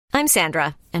I'm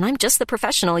Sandra, and I'm just the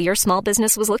professional your small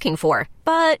business was looking for.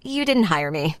 But you didn't hire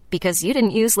me because you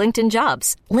didn't use LinkedIn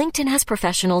Jobs. LinkedIn has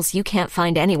professionals you can't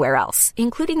find anywhere else,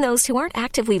 including those who aren't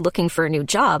actively looking for a new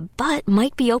job, but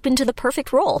might be open to the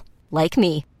perfect role, like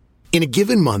me. In a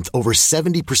given month, over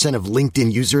 70% of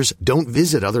LinkedIn users don't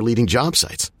visit other leading job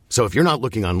sites. So if you're not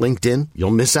looking on LinkedIn,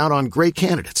 you'll miss out on great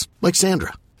candidates like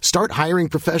Sandra. Start hiring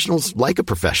professionals like a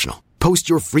professional. Post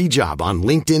your free job on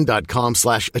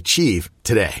linkedin.com/achieve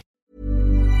today.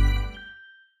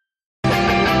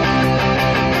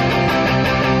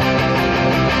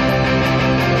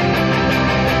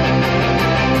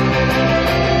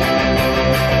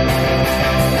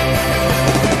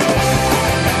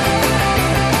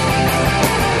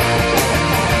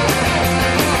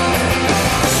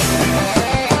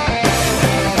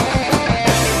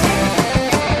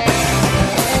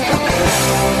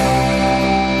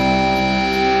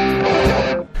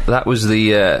 That was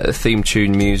the theme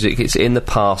tune music. It's in the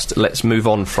past. Let's move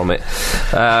on from it.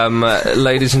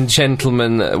 Ladies and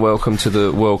gentlemen, welcome to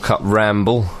the World Cup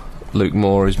Ramble. Luke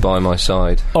Moore is by my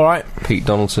side. All right. Pete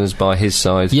Donaldson is by his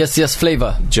side. Yes,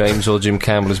 flavour. James or Jim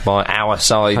Campbell is by our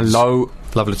side. Hello.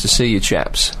 Lovely to see you,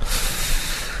 chaps.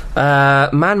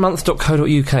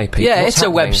 manmonth.co.uk, Pete. Yeah, What's it's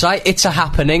happening? a website, it's a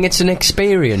happening, it's an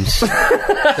experience.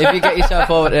 If you get yourself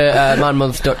over to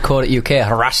manmonth.co.uk,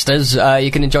 harassers,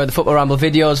 you can enjoy the Football Ramble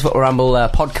videos, Football Ramble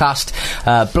podcast,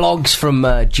 blogs from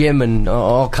Jim and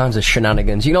all kinds of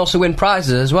shenanigans. You can also win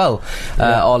prizes as well,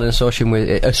 all in association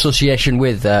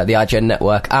with the IGN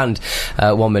network and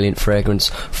 1 million fragrance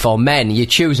for men. You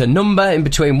choose a number in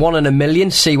between 1 and 1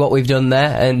 million, see what we've done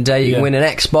there, and you can win an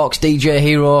Xbox, DJ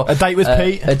Hero, a date with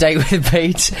Pete. A date with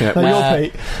Pete. Yeah. No, you're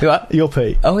Pete. What? You're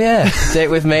Pete. Oh yeah, date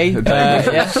with me.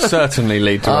 Certainly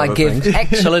lead to I other give things.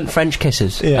 excellent French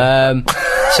kisses. Yeah.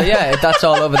 So yeah, that's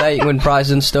all over there. You can win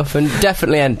prizes and stuff, and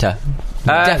definitely enter.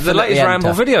 The latest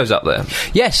Ramble video's up there.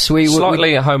 Yes,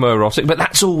 Slightly homoerotic, but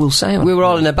that's all we'll say on we were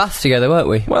all in a bath together, weren't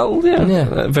we? Well,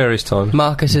 yeah. At various times.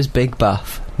 Marcus's big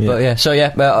bath. Yeah. But yeah, so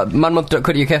yeah,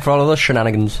 manmonth.co.uk for all of those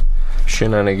shenanigans.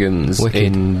 Shenanigans, Wicked.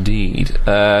 Indeed.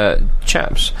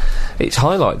 Chaps, it's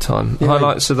highlight time. Yeah.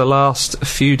 Highlights of the last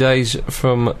few days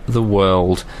from the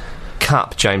World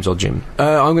Cup, James or Jim?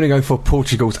 I'm going to go for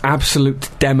Portugal's absolute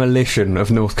demolition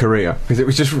of North Korea, because it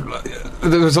was just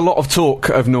there was a lot of talk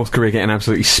of North Korea getting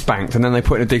absolutely spanked, and then they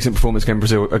put in a decent performance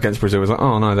against Brazil. It was like,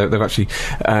 oh no, they've actually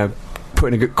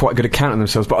putting quite a good account of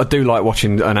themselves. But I do like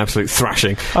watching an absolute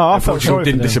thrashing. I felt Portugal sorry for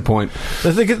didn't them. disappoint.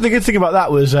 The good thing about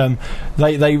that was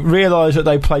they realised that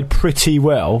they played pretty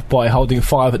well by holding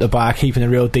 5 at the back, keeping a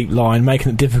real deep line,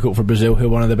 making it difficult for Brazil, who are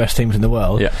one of the best teams in the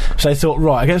world. Yeah. So they thought,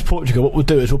 right, against Portugal, what we'll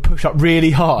do is we'll push up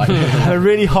really high, have a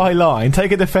really high line,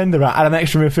 take a defender out, add an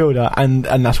extra midfielder, and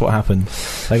that's what happened.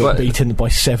 They got beaten by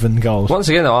 7 goals. Once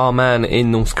again, though, our man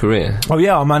in North Korea Oh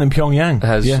yeah, our man in Pyongyang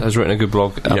has written a good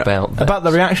blog about that. About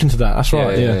the reaction to that. That's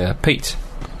right. Yeah. Pete?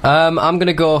 I'm going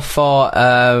to go for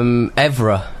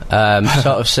Evra.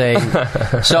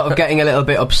 Sort of getting a little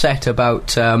bit upset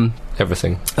about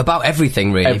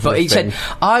everything, really. But he said,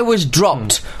 I was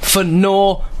dropped for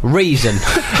no reason.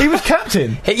 He was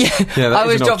captain. I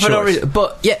was dropped for no reason.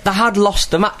 But yet they had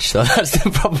lost the match, though. That's the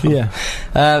problem. Yeah.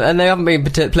 And they haven't been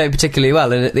playing particularly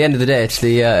well. And at the end of the day, it's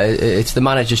the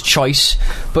manager's choice.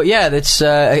 But yeah, that's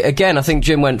again. I think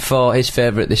Jim went for his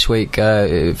favourite this week.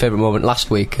 Favourite moment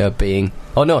last week being.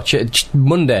 Oh no,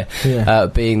 Monday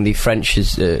being the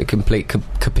French's complete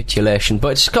capitulation.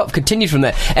 But it's got continued from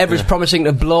there. Evra's promising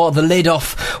to blow the lid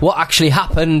off what actually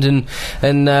happened, and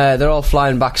they're all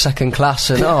flying back second class.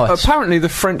 And apparently the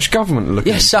French government are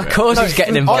looking. Yes, Sarkozy's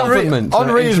getting involved.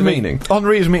 Henri is meeting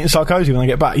Sarkozy when I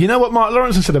get back. You know what Mark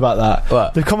Lawrence said about that?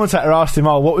 What? The commentator asked him,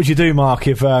 what would you do, Mark,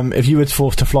 if you were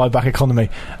forced to fly back economy?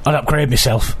 I'd upgrade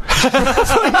myself.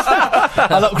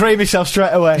 I'd upgrade myself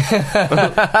straight away.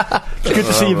 It's good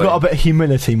to see you've got a bit of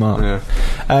humility, Mark.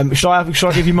 Yeah. Should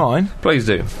I give you mine? Please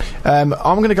do. I'm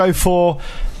going to go for,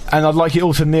 and I'd like you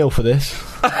all to kneel for this.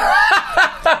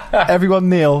 Everyone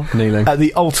kneeling at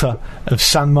the altar of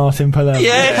San Martin, Palermo.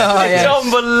 It's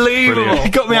unbelievable. Brilliant.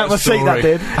 It got me out of my seat, that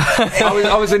did.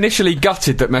 I was initially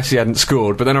gutted that Messi hadn't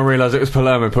scored, but then I realised it was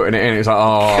Palermo putting it in. It was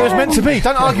like, It was meant to be.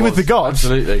 Don't argue with the gods.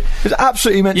 Absolutely. It was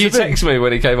absolutely meant You to be. text me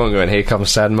when he came on going, here comes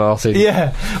San Martin.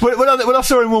 Yeah. When I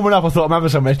saw him warming up, I thought, I'm having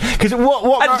some mess. Because And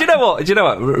do you know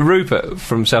what? Rupert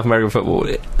from South American football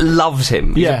loves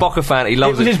him. He's a Boca fan. He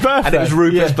loves it. It was his birthday. And it was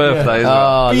Rupert's birthday as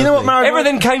well. But you know what,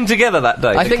 Everything came together that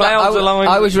day. I think clouds aligned.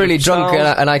 I was really drunk,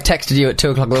 stars. and I texted you at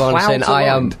 2 o'clock in the morning saying,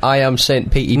 Clouds I am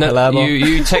Saint Petey No, Palermo.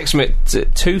 you text me at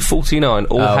 2:49.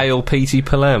 All hail Petey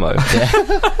Palermo.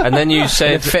 And then you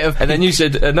said,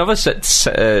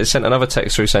 sent another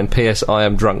text through saying, "P.S. I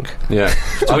am drunk." Yeah.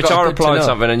 To which I replied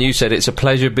something, and you said, "It's a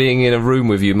pleasure being in a room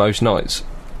with you most nights."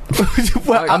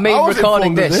 Well, I mean, was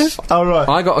recording informed of this. Oh, right.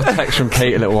 I got a text from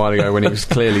Pete a little while ago when he was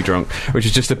clearly drunk, which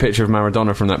is just a picture of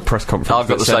Maradona from that press conference. I've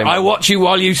got the that said, same. I watch you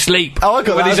while you sleep. Oh, I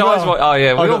got With that his as well. eyes wide. Oh,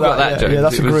 yeah, we I all got that joke. Yeah,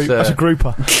 that's It a was, that's a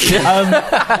grouper. You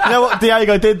know what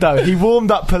Diego did, though? He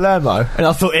warmed up Palermo, and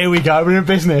I thought, here we go, we're in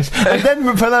business. And then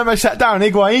when Palermo sat down,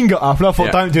 Higuain got up, and I thought,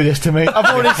 Yeah. don't do this to me.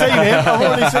 I've already seen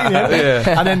him.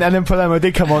 Yeah. And then Palermo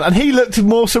did come on, and he looked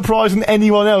more surprised than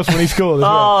anyone else when he scored as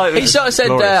well. Oh, it He was sort of said,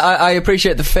 glorious. I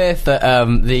appreciate the faith that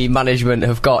the management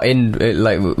have got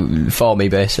in, for me,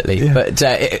 basically. Yeah. But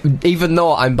even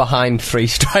though I'm behind 3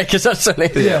 strikers,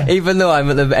 even though I'm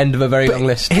at the end of a very long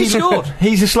list. He scored.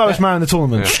 He's the slowest man in the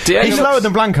tournament. Diego He's slower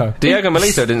than Blanco. Diego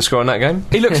Milito didn't score in that game.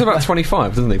 He looks about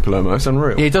 25, doesn't he, Palermo? It's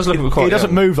unreal. He does look quite He doesn't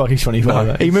young. move like he's 25.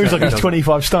 No, he moves like he he's doesn't.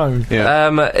 25 stone. Yeah.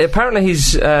 Apparently,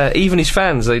 he's even his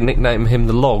fans. They nickname him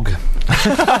the Log.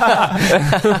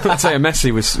 I'd say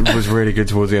Messi was really good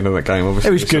towards the end of that game. Obviously,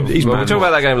 It was good. He's Well, man. we'll talk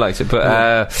about that game later, but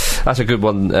that's a good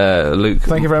one, Luke.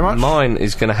 Thank you very much. Mine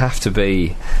is going to have to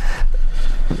be.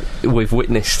 We've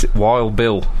witnessed Wild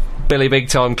Billy Big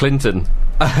Time Clinton.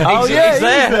 Oh, He's yeah,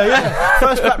 there. yeah.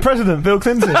 First black president, Bill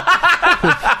Clinton. He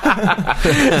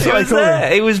was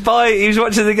there. He was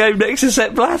watching the game next to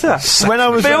Sepp Blatter. When I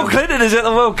was Bill Clinton is at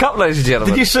the World Cup, ladies and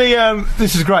gentlemen. Did you see?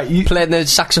 This is great. Playing the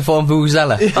saxophone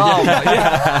vuvuzela. Oh,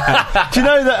 yeah. Do you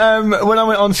know that when I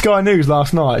went on Sky News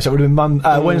last night, so it would have been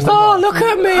Wednesday. Oh, night. look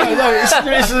at me! No,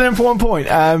 this is an important point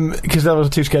because I was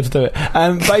too scared to do it.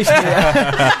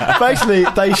 Basically,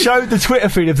 they showed the Twitter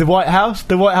feed of the White House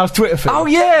Twitter feed. Oh,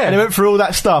 yeah. And they went through all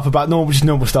that stuff about normal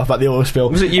stuff about the oil spill.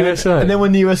 Was it USA? And then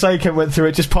when the USA went through,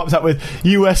 it just popped up with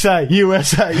USA, and it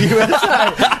went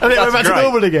back to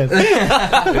normal again.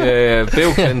 Yeah,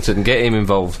 Bill Clinton, get him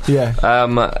involved. Yeah.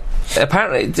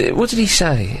 Apparently, what did he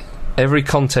say? Every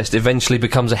contest eventually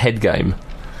becomes a head game.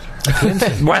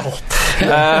 Well,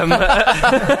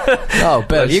 Oh,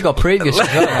 Bill, you got previous as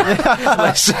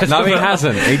well. No, he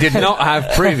hasn't. He did not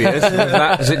have previous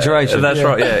that situation. That's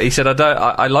right. Yeah, he said,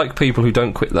 I like people who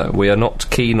don't quit though. We are not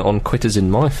keen on quitters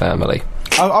in my family.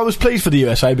 I was pleased for the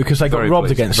USA because they got Very robbed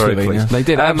pleased, against very Slovenia. pleased. They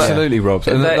did absolutely robbed.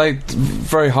 And they- they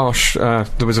very harsh. There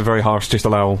was a very harsh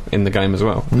disallowal in the game as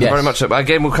well. Yes. Very much so.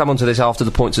 Again, we'll come on to this after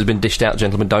the points have been dished out,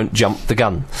 gentlemen. Don't jump the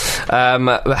gun.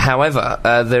 However,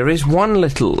 there is one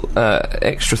little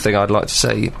extra thing I'd like to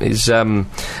say is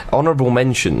honourable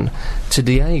mention to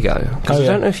Diego. Because Oh, I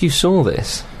yeah. don't know if you saw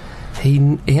this.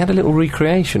 He had a little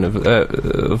recreation of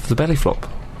the belly flop.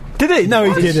 Did he?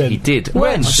 No, he didn't. He did.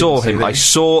 When? I saw I didn't see him. that. I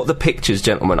saw the pictures,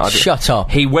 gentlemen. Shut up.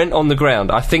 He went on the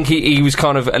ground. I think he was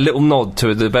kind of a little nod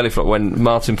to the belly flop when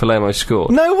Martin Palermo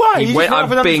scored. No way! He You went, just went up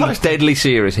I'm and being untouched. deadly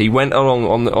serious. He went along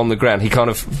on the ground. He kind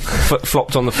of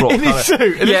flopped on the floor. In his Kinda-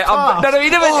 suit? In his yeah, pass? no, he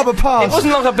never. Oh, the pass. It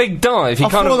wasn't like a big dive. He I've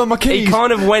kind fallen on my of he keys.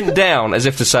 kind of went down as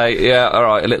if to say, "Yeah, all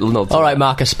right, a little nod." to All right, that.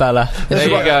 Marcus Speller. There you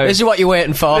go. This is what you're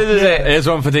waiting for. This is it. Here's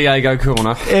one for Diego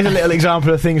Corner. Here's a little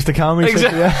example of things to come. He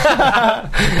said, yeah.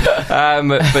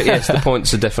 But yes, the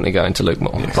points are definitely going to Luke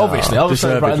Moore. Obviously, I was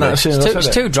celebrating that as soon as I It's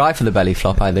said too it. dry for the belly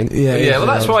flop, I think. Yeah, well,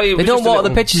 that's why he They was don't just a water the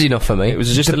little- pitches enough for me. It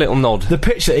was just a little nod. The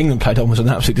pitch that England played on was an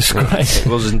absolute disgrace. It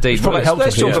was indeed. It's probably Well,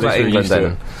 let's helpful, talk yeah. about It's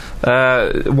England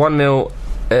really then. 1-0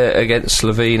 against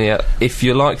Slovenia. If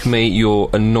you're like me, you're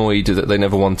annoyed that they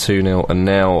never won 2-0 and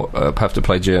now have to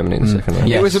play Germany in the second round.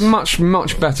 Yeah. It was a much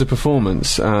better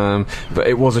performance, but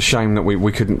it was a shame that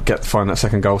we couldn't find that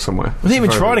second goal somewhere. We didn't even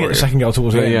Very try to get the worrying. second goal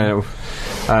towards the end.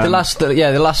 Yeah. The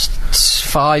last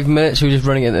 5 minutes we were just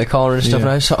running into the corner and stuff, Yeah.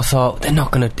 and I sort of thought they're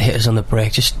not going to hit us on the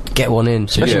break. Just get one in,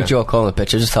 especially Yeah. with Joe Cole on the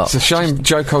pitch. I just thought It's a shame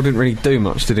Joe Cole didn't really do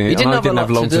much, did he? He didn't I know have a didn't have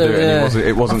lot long to to do, do it. yeah. And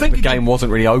it wasn't I think the game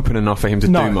wasn't really open enough for him to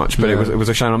No. do much. But No. it was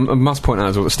a shame. I must point out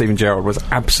as well that Stephen Gerrard was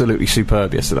absolutely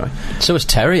superb yesterday. so was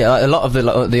Terry. A lot of the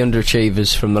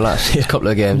underachievers from the last couple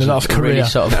of games, The last have really career.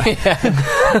 sort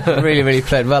of really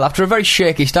played well. After a very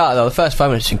shaky start, though, the first 5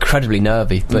 minutes incredibly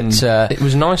nervy, but It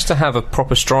was nice to have a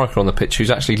proper striker on the pitch who's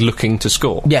actually looking to score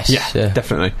score. Yes,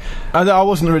 definitely. I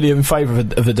wasn't really in favour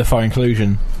of the Defoe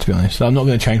inclusion, to be honest. I'm not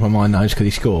going to change my mind now just because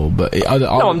he scored. But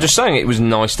I'm just saying it was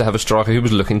nice to have a striker who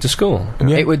was looking to score.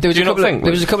 Yeah. There was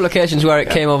a couple of occasions where it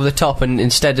came over the top, and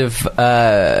instead of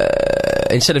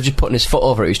just putting his foot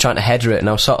over it, he was trying to header it. And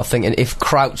I was sort of thinking, if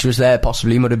Crouch was there,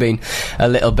 possibly he would have been a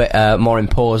little bit more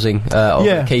imposing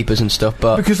over the keepers and stuff.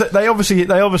 But because they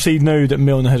obviously knew that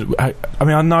Milner has. I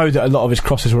mean, I know that a lot of his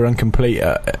crosses were incomplete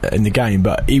in the game,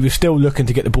 but he was still looking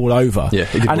to get the ball over. Yeah,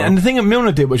 he did well. And the thing that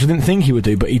Milner did, which I didn't think he would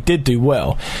do, but he did do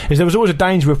well, is there was always a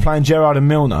danger with playing Gerrard and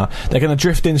Milner. They're going to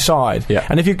drift inside,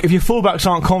 and if your fullbacks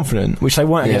aren't confident, which they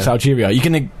weren't against Algeria, you're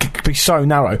going to be so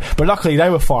narrow. But luckily they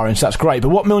were firing, so that's great. But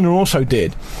what Milner also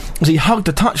did is he hugged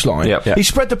the touchline. He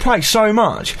spread the play so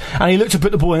much, and he looked to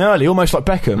put the ball in early, almost like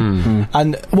Beckham.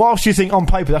 And whilst you think on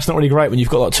paper that's not really great when you've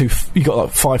got like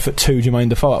 5'2" Jermaine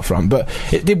Defoe up front, but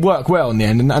it did work well in the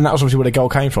end, and that was obviously where the goal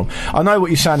came from. I know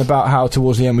what you're saying about how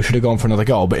towards the end we should have gone for another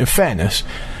goal, but in fairness,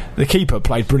 the keeper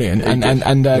played brilliant, and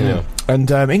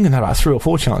England had about 3 or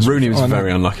 4 chances. Rooney was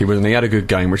very unlucky, wasn't he? He had a good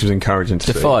game, which was encouraging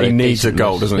to see. He needs a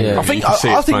goal, doesn't he? I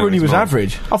think Rooney was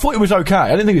average. I thought he was okay.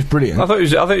 I didn't think he was brilliant. I thought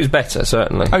he was better,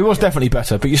 certainly. Oh, he was definitely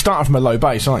better, but you're starting from a low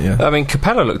base, aren't you? I mean,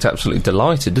 Capello looked absolutely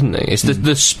delighted, didn't he? It's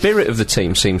the spirit of the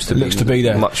team seems to be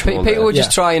there. Much more people were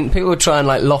just trying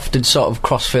like lofted sort of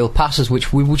crossfield passes,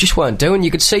 which we just weren't doing.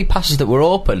 You could see passes that were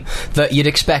open that you'd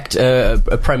expect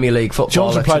a Premier League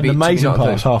footballer Johnson played an amazing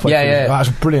pass halfway through. That was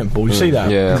a brilliant ball. You see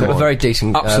that? Yeah, a very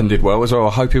decent. Upson did well as well.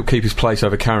 I hope he'll keep his place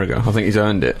over Carragher. I think he's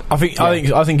earned it. I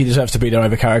think he deserves to be there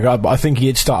over Carragher, but I think he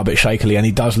did start a bit shakily, and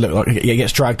he does look like he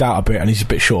gets dragged out a bit, and he's a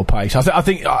bit short of pace. I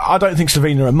don't think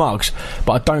Slovenia are mugs,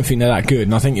 but I don't think they're that good.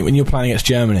 And I think when you're playing against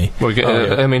Germany,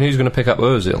 I mean, who's going to pick up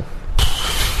Ozil?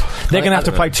 They're going to have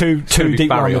to play two deep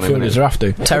line midfielders. They have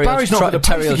to. Terry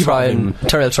will try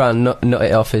and nut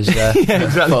it off his.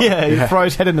 Exactly. He throw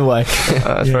his head in the way.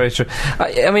 That's very true.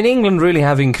 I mean, England really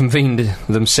have inconvened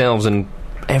themselves and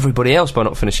everybody else by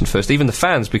not finishing first, even the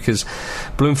fans, because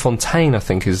Bloemfontein, I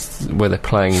think, is where they're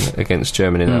playing against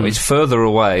Germany now. It's further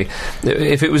away.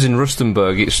 If it was in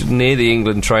Rustenburg, it's near the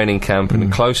England training camp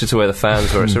and closer to where the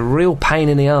fans were. It's a real pain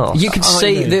in the arse. You could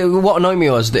see what annoyed me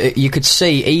was that you could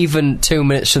see even 2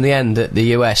 minutes from the end that the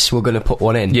US were going to put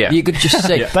one in. You could just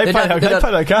see they played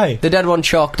okay. They had one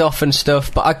chalked off and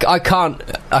stuff, but I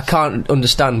can't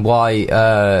understand why.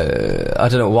 I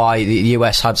don't know why the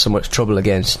US had so much trouble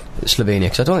against Slovenia,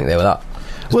 because I don't think they were that.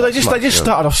 Well, they just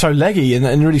started off so leggy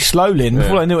and really slowly, and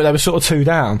before they knew it, they were sort of 2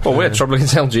 down. Well, we had trouble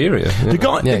against Algeria. The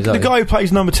guy who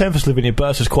plays number 10 for Slovenia,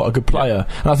 Bursa's quite a good player,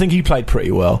 and I think he played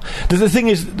pretty well. The thing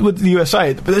is, with the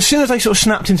USA, but as soon as they sort of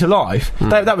snapped into life,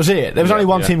 that was it. There was only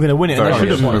one team going to win it, and they should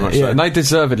have won it. And they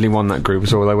deservedly won that group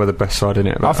as well. They were the best side in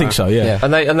it. I think so, yeah.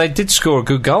 And they did score a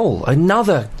good goal.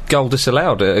 Another goal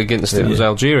disallowed against it was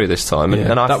Algeria this time, and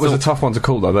that was a tough one to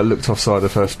call, though. They looked offside the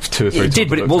first 2 or 3 times. It did,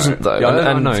 but it wasn't, though.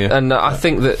 And I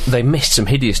think that they missed some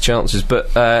hideous chances,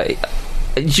 but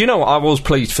do you know what? I was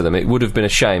pleased for them. It would have been a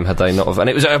shame had they not have, and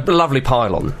it was a lovely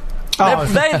pylon. They're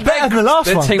better than the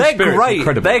last one. They're great.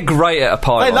 They're great at a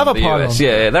pylon. They love a pylon. US.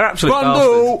 Yeah, they're absolute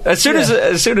bastards.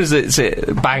 As soon as it's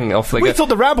bang off. We thought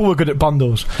the Rabble were good at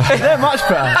bundles. They're much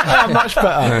better. They are much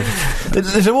better.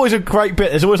 There's always a great bit.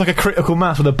 There's always like a critical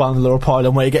mass with a bundle or a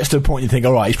pylon where it gets to a point you think,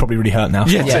 all right, he's probably really hurt now.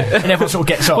 And everyone sort of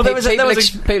gets off. Well,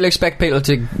 people expect people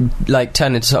to like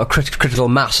turn into sort of critical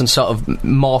mass and sort of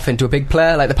morph into a big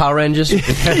player like the Power Rangers.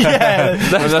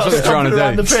 That's what they're trying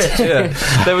to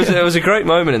do. There was a great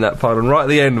moment in that pylon right at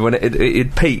the end when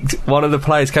it peaked. One of the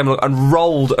players came along and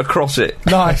rolled across it.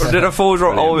 Nice. Did a forward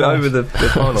roll over the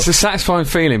pylon. It's a satisfying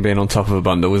feeling being on top of a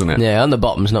bundle, isn't it? Yeah, on the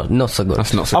bottom's not so good.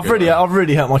 That's not so good. I've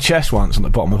really hurt my chest once on the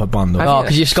bottom of a bundle. Oh,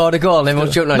 because you scored a goal and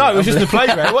everyone's jumping on you. No, it was just the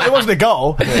playground. It wasn't a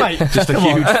goal. Mate, just a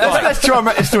huge let's try and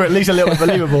make this to at least a little bit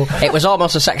believable. It was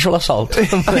almost a sexual assault.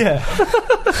 Yeah.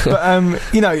 But,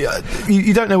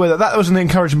 you don't know whether that was an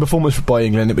encouraging performance by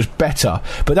England. It was better.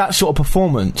 But that sort of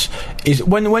performance is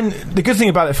when the good thing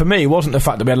about it for me wasn't the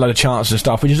fact that we had a load of chances and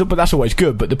stuff, but that's always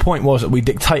good. But the point was that we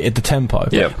dictated the tempo.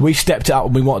 Yep. We stepped it up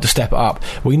when we wanted to step it up.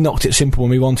 We knocked it simple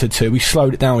when we wanted to. We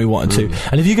slowed it down when we wanted to.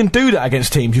 And if you can do that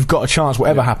against teams, you've got a chance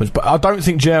whatever happens. But I don't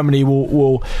think Germany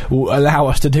will allow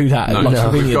us to do that.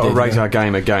 We've got to raise our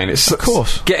game again. Of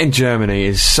course. Getting Germany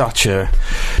is such a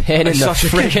kick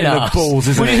in the balls,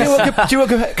 isn't it? Do you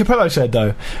know what Capello said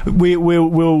though?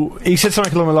 He said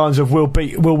something along the lines of we'll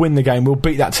win the game, we'll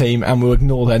beat that team, and we'll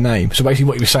ignore their name. So basically,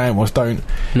 what he was saying was,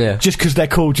 just because they're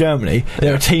called Germany,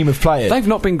 they're a team of players. They've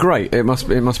not been great. It must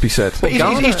be said. But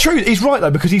he's true. He's right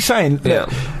though, because he's saying,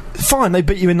 fine, they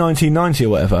beat you in 1990 or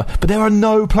whatever, but there are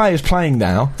no players playing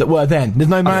now that were then. There's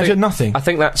no manager, nothing. I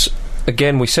think that's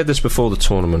again, we said this before the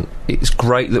tournament. It's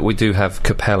great that we do have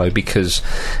Capello because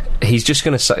he's just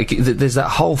going to say there's that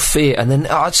whole fear, and then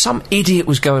some idiot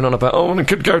was going on about and it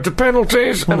could go to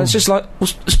penalties, and it's just like, well,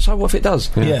 so what if it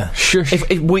does? Yeah. Shush. If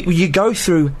you go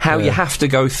through how you have to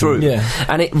go through,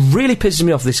 and it really pisses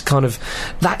me off. This kind of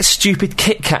that stupid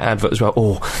Kit Kat advert as well.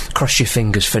 Cross your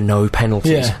fingers for no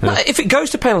penalties. Yeah. No, if it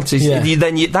goes to penalties,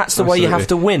 then that's the way you have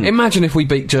to win. Imagine if we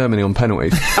beat Germany on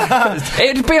penalties.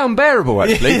 It'd be unbearable,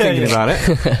 actually, thinking about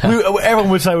it. Everyone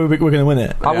would say we're going to win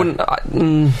it. I wouldn't.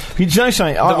 You know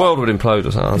something? The world would implode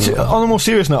or something. On a more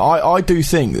serious note, I do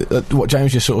think that what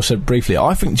James just sort of said briefly,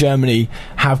 I think Germany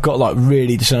have got like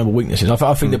really discernible weaknesses.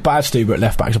 I think that Bad Stuber at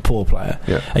left back is a poor player.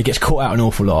 Yeah. He gets caught out an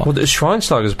awful lot. Well,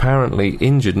 Schweinsteiger's apparently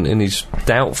injured and he's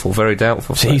doubtful, very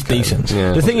doubtful. So he's decent.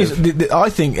 Yeah. The thing is, I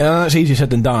think, that's easier said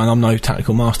than done, and I'm no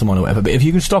tactical mastermind or whatever, but if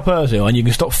you can stop Ozil and you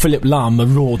can stop Philip Lahm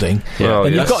marauding,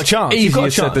 then you've got a chance. Easier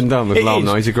said than done with Lahm,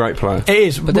 though. He's a great player. It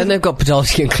is. But then they've got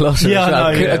Podolski and Klose.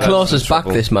 Klose's back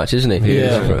this match, isn't he?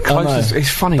 It's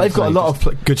funny. They've got a lot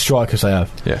of good strikers. They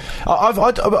have. Yeah.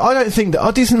 I don't think that.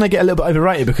 I do think they get a little bit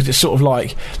overrated because it's sort of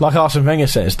like Arsene Wenger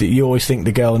says that you always think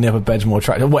the girl in the other bed's more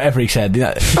attractive. Whatever he said. Did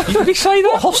he say that?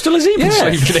 What hostel has he been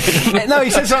sleeping in? No, he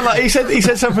said something like he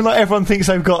said something like everyone thinks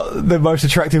they've got the most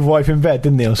attractive wife in bed,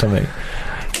 didn't he, or something?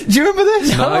 Do you remember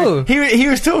this? No. He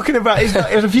was talking about it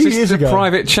was a few years ago. A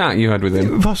private chat you had with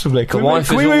him. Possibly. Can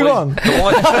The we move on? The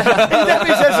wife, He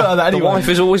definitely says something like that. the Anyway. wife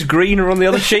is always greener on the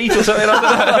other sheet or something. I don't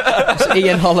know. It's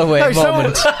Ian Holloway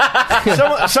moment.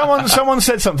 Someone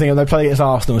said something and they played against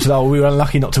Arsenal and said, we were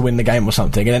unlucky not to win the game or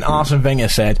something, and then Arsene Wenger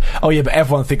said, but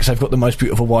everyone thinks they've got the most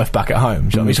beautiful wife back at home.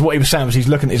 Do you know what I mean? So what he was saying was he's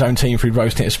looking at his own team through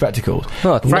rose-tinted spectacles.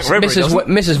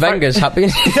 Mrs. Wenger's happy.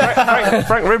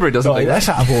 Frank Ribery doesn't think that's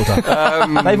out of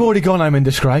order. They've already gone home in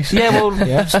disgrace. Yeah, well,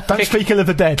 don't speak ill of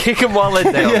the dead. Kick them while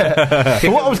they're down.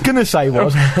 But what I was going to say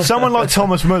was, someone like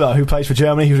Thomas Müller, who plays for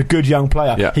Germany, who's a good young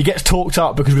player, he gets talked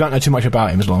up because we don't know too much about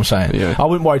him, is what I'm saying. Yeah. I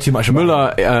wouldn't worry too much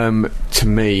about him. Müller, to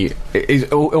me,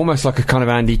 is almost like a kind of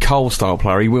Andy Cole style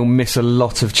player. He will miss a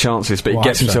lot of chances, but he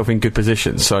gets himself in good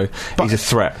positions, so he's a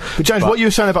threat. But James, what you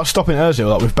were saying about stopping Ozil,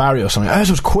 like with Barry or something,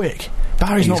 Ozil's quick.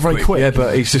 Barry's not very quick. Yeah,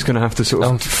 but he's just going to have to sort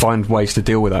of find ways to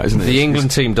deal with that, isn't he? The England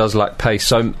team does lack pace,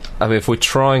 so I mean, if we're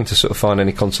trying to sort of find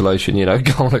any consolation,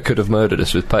 Ghana could have murdered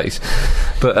us with pace.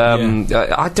 But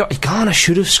Ghana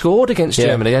should have scored against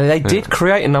Germany. They did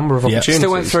create a number of opportunities.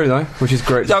 Still went through though, which is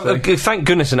great. Thank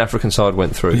goodness an African side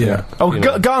went through. Yeah.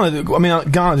 Ghana. I mean,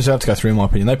 Ghana deserve to go through, in my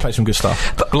opinion. They played some good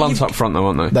stuff. But blunt up front, though,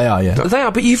 aren't they? They are. Yeah. They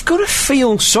are. But you've got to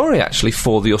feel sorry actually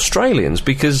for the Australians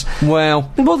because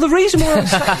the reason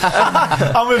why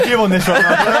I'm with you on this one.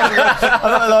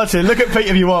 I'm not allowed to. Look at Pete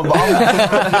if you want, but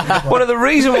well, the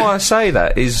reason why I say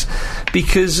that is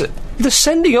because the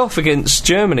sending off against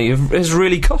Germany has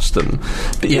really cost them.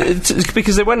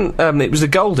 Because they went, it was a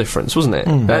goal difference, wasn't it?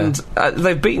 And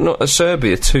they've beaten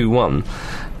Serbia 2-1.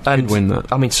 And could win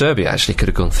that. I mean, Serbia actually could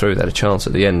have gone through. They had a chance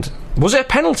at the end. Was it a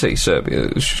penalty? Serbia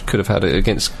could have had it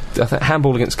against, I think,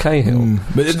 handball against Cahill.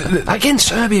 But again,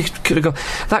 Serbia could have gone.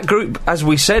 That group, as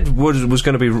we said, was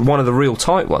going to be one of the real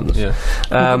tight ones. Yeah.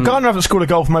 Ghana haven't scored a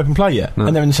goal from open play yet,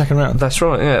 and they're in the second round. That's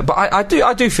right. Yeah, but I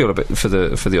do feel a bit for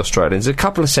the Australians. A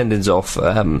couple of send-ins off,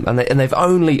 and they've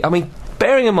only. I mean,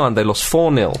 bearing in mind they lost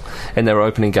 4-0 in their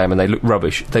opening game and they look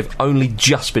rubbish, they've only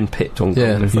just been pipped on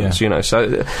goal difference,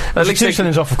 so at least two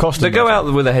send-ins off of Costa. They go out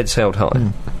with their heads held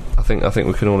high. I think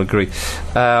we can all agree.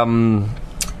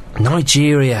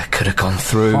 Nigeria could have gone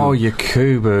through. Oh,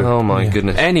 Yakubu! Oh my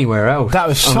goodness! Anywhere else? That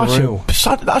was I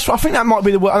think that might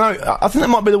be the. I think that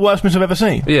might be the worst miss I've ever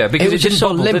seen. Yeah, because it was just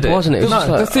so limp, wasn't it?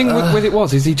 The thing with it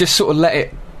was he just sort of let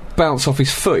it bounce off his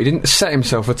foot. He didn't set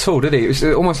himself at all, did he? It was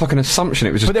almost like an assumption.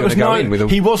 It was just going to go in with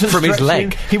he wasn't from his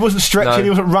leg. He wasn't stretching. He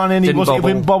wasn't running. He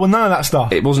wasn't bobble. None of that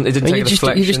stuff. It didn't take a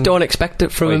deflection. You just don't expect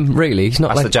it from him, really. He's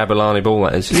not. That's the Jabulani ball.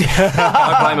 That is.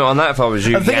 I'd blame it on that if I was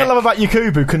you. The thing I love about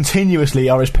Yakubu continuously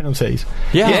are his penalties.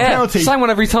 Yeah, penalties. Same one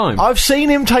every time. I've seen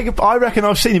him I reckon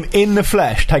I've seen him in the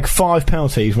flesh take 5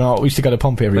 penalties when we used to go to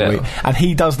Pompey every week, and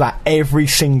he does that every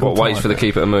single time. Waits for the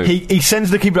keeper to move. He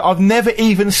sends the keeper. I've never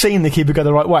even seen the keeper go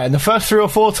the right way. And the first 3 or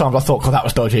 4 times I thought, God, that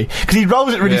was dodgy, because he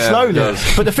rolls it really slowly.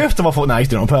 But the 5th time I thought, no, he's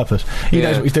doing it on purpose. He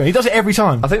knows what he's doing. He does it every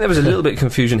time. I think there was a little bit of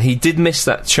confusion. He did miss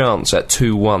that chance at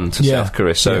 2-1 to South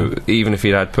Korea, so even if he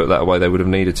had put that away, they would have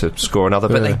needed to score another.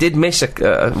 But they did miss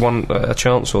a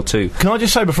chance or two. Can I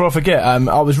just say before I forget,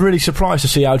 I was really surprised to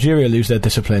see Algeria lose their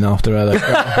discipline after going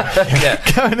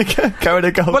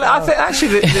to goal. Well, I think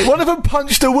actually one of them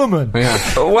punched a woman. Yeah.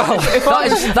 Well,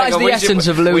 that is the essence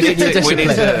of losing your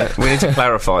discipline. We need to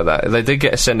clarify by that. They did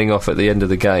get a sending off at the end of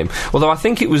the game, although I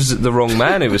think it was the wrong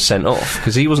man who was sent off,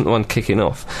 because he wasn't the one kicking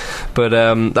off. But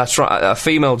that's right, a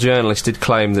female journalist did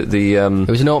claim that it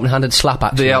was an open-handed slap,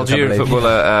 actually. The Algerian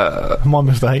footballer my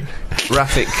mistake.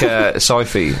 Rafik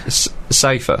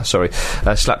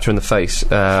Saifa, slapped her in the face,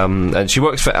 and she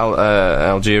works for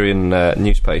Algerian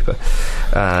newspaper,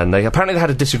 and they apparently had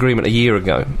a disagreement a year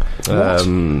ago.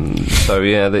 So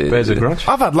yeah, there's a grudge.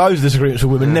 I've had loads of disagreements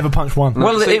with women, never punched one.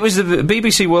 Well, it was the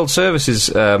BBC World Service's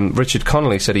Richard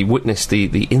Connolly said he witnessed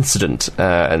the incident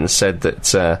and said that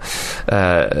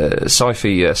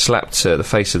Saifi slapped the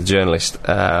face of the journalist.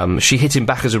 She hit him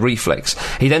back as a reflex.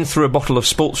 He then threw a bottle of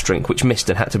sports drink, which missed,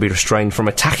 and had to be restrained from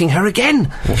attacking her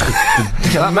again.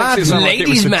 That makes it sound like it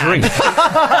was Ladies' a man. drink.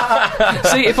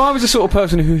 See, if I was the sort of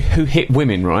person who hit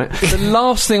women, right, the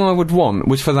last thing I would want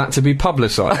was for that to be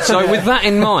publicised. So with that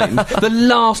in mind, the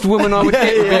last woman I would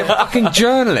hit would be a fucking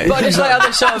journalist. But it's like how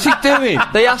they sort of, What's he doing?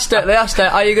 They asked her,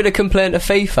 are you going to complain to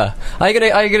FIFA? Are you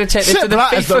going to take this Sepp to the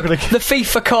Blatter's not gonna- the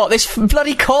FIFA court? This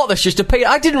bloody court that's just appeared.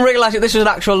 I didn't realise that this was an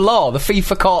actual law, the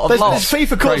FIFA court of law. There's FIFA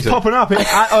courts Crazy. popping up on an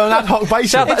ad hoc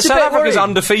basis. South It's a bit Africa's worrying.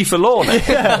 under FIFA law now.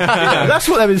 That's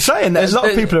what they've been saying. There's a lot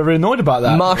of people are really annoyed about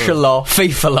that. Martial law,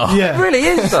 FIFA law. Yeah. It really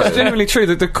is, though. It's genuinely true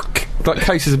that like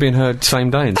cases are being heard same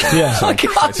day. And stuff. Yeah. I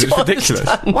can't It's ridiculous.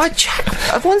 understand. Why,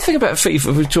 Jack? One thing about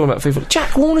FIFA, we're talking about FIFA.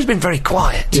 Jack Warner's been very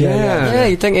quiet. Yeah,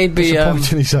 you'd think he'd be.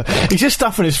 He's just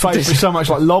stuffing his face with so much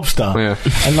like lobster, Yeah.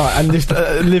 and just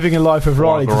living a life of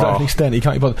Riley to such an extent he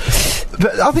can't be bothered.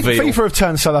 But I think Veal. FIFA have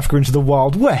turned South Africa into the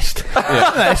Wild West.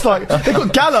 Yeah. It's like they've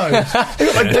got gallows.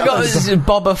 They've got this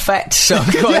Boba Fett sort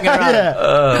of going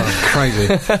around. Crazy.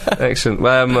 Excellent.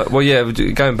 Well, yeah,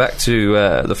 going back to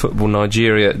the football,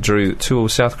 Nigeria drew 2-2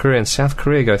 South Korea, and South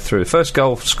Korea go through. First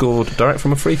goal scored direct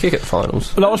from a free kick at the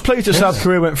finals. Well, I was pleased that South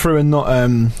Korea went through and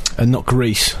not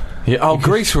Greece. Yeah. Oh,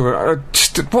 Greece were.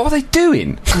 What were they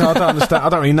doing? No, I don't understand. I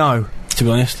don't really know, to be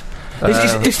honest.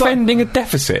 It's defending a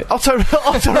deficit. Otto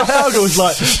Ronaldo was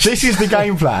like, this is the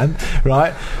game plan,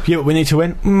 right? Yeah, but we need to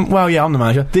win. Well, yeah, I'm the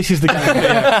manager. This is the game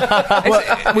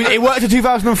plan. It worked in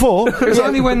 2004. It was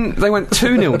only when they went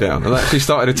 2-0 down that they actually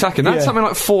started attacking. They had something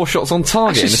like 4 shots on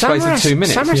target in the space of 2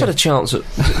 minutes. Samras had a chance at...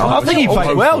 I think he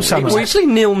played well, It Samras. was actually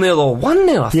 0-0 or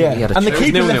 1-0, I think Yeah, he had a and the chance.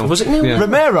 keeper 0-0. left- Was it 0-0? Yeah.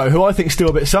 Romero, who I think is still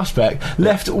a bit suspect,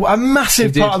 left a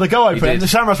massive He part did. of the goal He open, and did.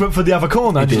 Samras went for the other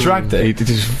corner and just dragged He it. did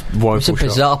his It's a woeful shot.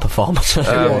 bizarre performance.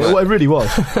 Well, it really was.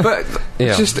 But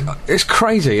Yeah. it's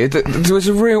crazy. There was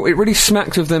it really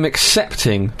smacked of them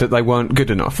accepting that they weren't good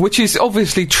enough, which is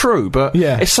obviously true. But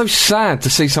Yeah. it's so sad to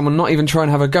see someone not even try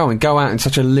and have a go and go out in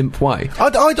such a limp way. I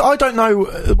don't know.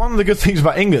 One of the good things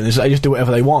about England is they just do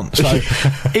whatever they want. So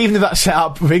even if that's set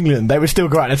up with England, they would still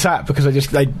go out and attack because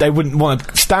they wouldn't want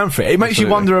to stand for it. It makes you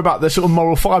Absolutely. wonder about the sort of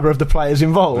moral fibre of the players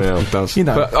involved. Yeah, it does. You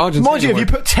know, But Argentina mind you, if you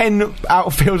put 10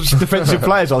 outfield defensive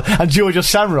players on and Georgios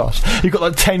Samros, you've got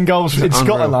like 10 goals in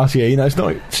Scotland last year. You know, it's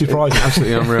not surprising.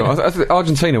 Absolutely unreal. I think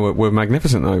Argentina were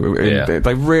magnificent though. Yeah.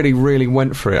 They really, really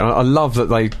went for it. I love that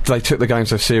they took the game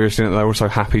so seriously and they were so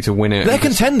happy to win it. They're And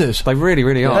just- contenders. They really,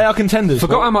 really are. They are contenders.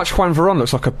 Forgot how much Juan Veron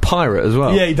looks like a pirate as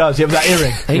well. Yeah, he does. Yeah, with that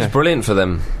earring. He's brilliant for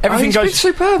them. Everything he's goes been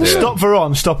superb. Stop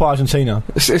Veron, stop Argentina.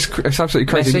 It's absolutely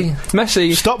crazy.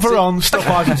 Messi. Stop Veron, stop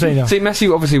Argentina. See,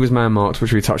 Messi obviously was man-marked,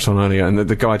 which we touched on earlier, and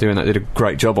the guy doing that did a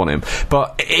great job on him.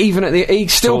 But even at he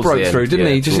still Towards broke the end, through, didn't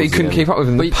yeah, he? Just he towards the couldn't end. keep up with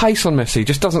him. The But pace on Messi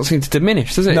just doesn't seem to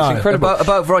diminish, does it? No. It's incredible.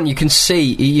 About Veron, you could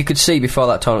see before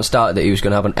that tournament started that he was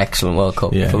going to have an excellent World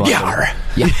Cup. Yeah. for my Yarr.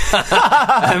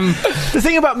 money. The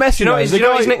thing about Messi, Do you know, though, do you know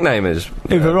what his nickname is?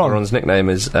 Who, Veron? Veron's nickname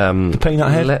is...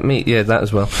 Peanut Head? That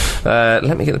as well.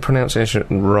 Let me get the pronunciation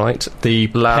right. The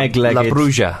peg-legged- La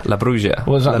Bruja. La Bruja.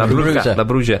 What does that La mean? Bruja. La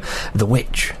Bruja. The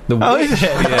witch. The Oh, witch. is it?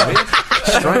 Yeah.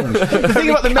 Strange. The thing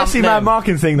about the Messi man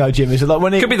marking thing, though, Jim, is that like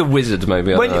when Could be the wizard,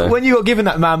 maybe. I don't know. when you got given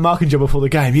that man marking job before the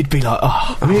game, you'd be like,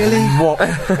 "Oh, really? What?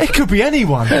 It could be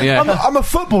anyone. Yeah. I'm a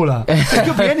footballer. It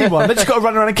could be anyone. They just got to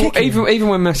run around and kick him." Even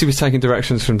when Messi was taking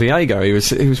directions from Diego, he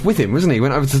was with him, wasn't he? He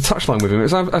went over to the touchline with him. It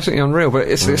was absolutely unreal. But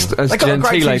it's as They got a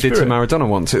great Gentile team did to spirit. Maradona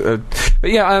once. But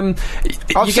yeah,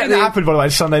 I've seen that happen, by the way,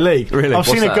 in Sunday League. Really? I've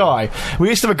seen What's a that? guy. We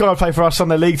used to have a guy play for our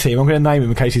Sunday League team. I'm going to name him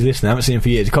in case he's listening. I haven't seen him for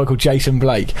years. A guy called Jason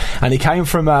Blake, and he came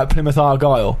from Plymouth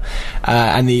Argyle,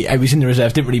 and he was in the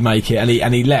reserve, didn't really make it, and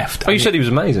he left. Oh, you said he was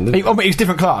amazing, didn't you? He was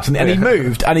different class, and he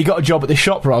moved, and he got a job at the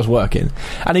shop where I was working.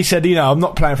 And he said, I'm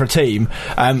not playing for a team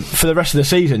for the rest of the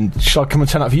season. Should I come and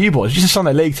turn up for you boys? Just a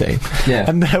Sunday League team. Yeah.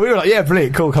 And we were like, yeah,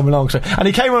 brilliant, cool, come along. So, and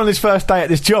he came on his first day at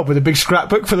this job with a big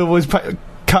scrapbook for the boys.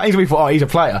 cuttings. We thought, he's a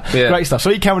player. Yeah. Great stuff. So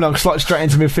he came along, slotted straight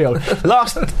into midfield.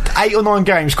 Last 8 or 9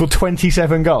 games, scored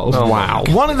 27 goals. Oh, wow.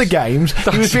 One of the games,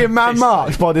 he was being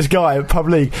man-marked by this guy at Pub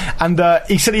League, and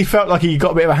he said he felt like he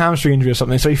got a bit of a hamstring injury or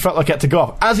something, so he felt like he had to go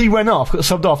off. As he went off, got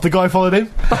subbed off, the guy followed him.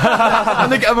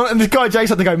 and the guy, Jay,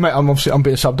 said to go, mate, I'm being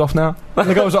subbed off now. And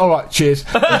the guy was like, alright, cheers.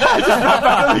 No,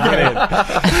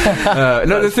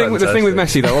 the thing with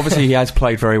Messi though, obviously he has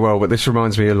played very well, but this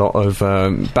reminds me a lot of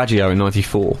Baggio in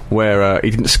 '94, where he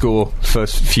didn't score the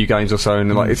first few games or so,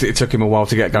 and it took him a while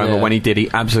to get going. Yeah. But when he did, he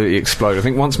absolutely exploded. I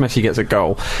think once Messi gets a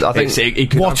goal, I think he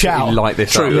could watch out. light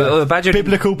this True. up. Badger,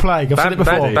 Biblical plague. I've said it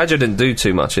before. Badger didn't do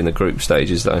too much in the group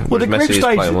stages though. Well, the whereas group Messi is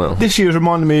stage playing well. this year has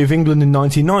reminded me of England in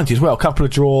 1990 as well. A couple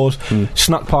of draws,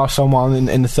 snuck past someone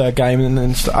in the third game,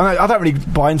 and stuff. I don't really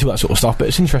buy into that sort of stuff, but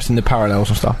it's interesting, the parallels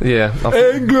and stuff. Yeah.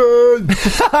 England!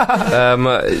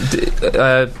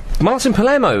 Martin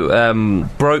Palermo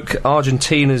broke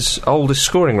Argentina's oldest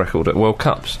scoring record at World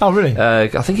Cups. Oh, really? I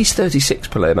think he's 36,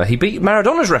 Palermo. He beat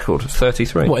Maradona's record,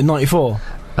 33. What, in 94?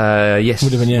 Yes,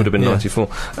 Would have been, yeah. 94.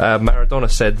 Maradona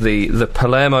said the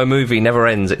Palermo movie never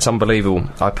ends. It's unbelievable.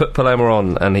 I put Palermo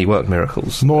on and he worked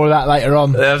miracles. More of that later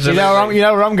on. Absolutely. You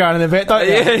know where I'm going in a bit, don't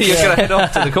you? Yeah, you're going to head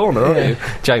off to the corner, aren't you,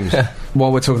 James?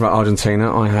 While we're talking about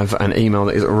Argentina, I have an email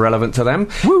that is relevant to them.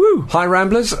 Woo-woo! Hi,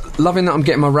 Ramblers. Loving that I'm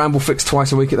getting my ramble fix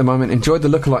twice a week at the moment. Enjoyed the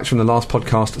lookalikes from the last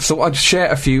podcast. Thought I'd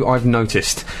share a few I've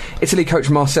noticed. Italy coach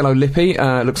Marcelo Lippi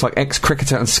looks like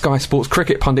ex-cricketer and Sky Sports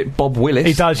cricket pundit Bob Willis.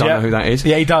 He does, Don't yeah. know who that is.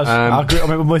 Yeah, he does.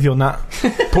 I'm with you on that.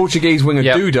 Portuguese winger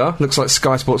Yep. Duda looks like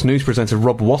Sky Sports news presenter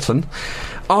Rob Watton.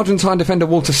 Argentine defender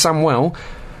Walter Samuel.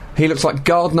 He looks like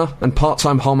Gardner and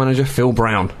part-time Hull manager Phil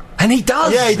Brown. And he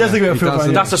does! Yeah, he does look a bit of Phil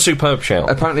Brown. That's a superb shout.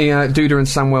 Apparently, Duda and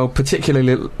Samuel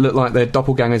particularly look like they're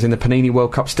doppelgangers in the Panini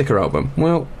World Cup sticker album.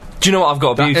 Well, Do you know what I've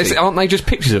got a beauty? aren't they just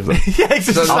pictures of them? Yeah, it's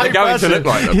the So same they're going to person. look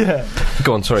like them. Yeah.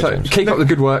 Go on, sorry, So James. keep up the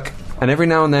good work. And every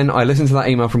now and then I listen to that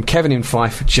email from Kevin in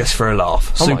Fife just for a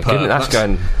laugh. Oh my Superb. goodness,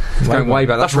 that's going way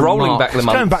back. That's from rolling Mark. back the It's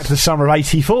going month. back to the summer of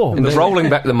 84. That's rolling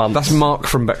back the month. That's Mark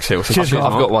from Bexhill. So I've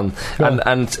got one.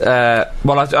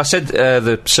 I said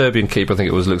the Serbian keeper, I think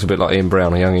it was, looks a bit like Ian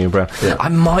Brown, a young Ian Brown. Yeah. I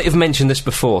might have mentioned this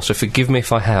before, so forgive me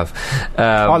if I have.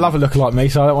 I love a looker like me,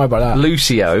 so I don't worry about that.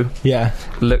 Lucio Yeah.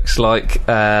 looks like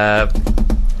the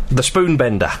Spoon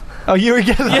Bender. Oh, you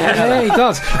again? Yeah, he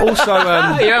does. Also,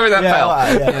 You know that Yeah, pal?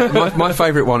 alright, yeah. my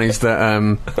favourite one is that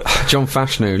John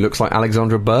Fashanu looks like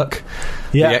Alexandra Burke.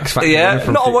 Yeah. The X Factor Yeah, winner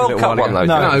from not a World little Cup while one, ago.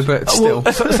 though. No, but still.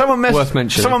 Well, someone worth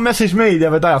mentioning. Someone messaged me the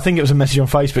other day. I think it was a message on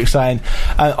Facebook saying,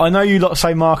 "I know you lot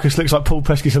say Marcus looks like Paul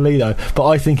Pesci-Salido, but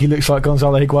I think he looks like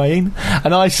Gonzalo Higuain."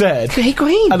 And I said,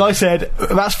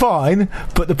 "That's fine,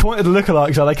 but the point of the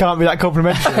lookalikes are they can't be that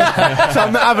complimentary." So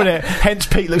I'm not having it. Hence,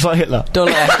 Pete looks like Hitler. Don't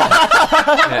look like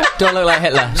Hitler. Don't look like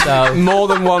Hitler. So More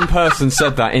than one person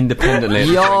said that independently.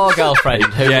 your girlfriend,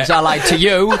 who is allied to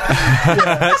you,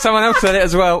 Someone else said it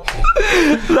as well.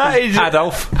 That is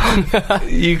Adolf.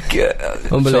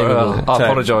 unbelievable. I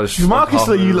apologise. Marcus,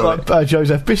 Oh, you look like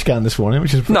Joseph Bishkan this morning,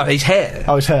 which is No, his hair.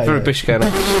 Oh, his hair, Very yeah. Bishkan.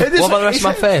 What about the rest of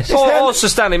my face? Or Sir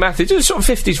Stanley Matthews. It's sort of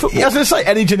 50s football. I was going to say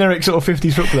any generic sort of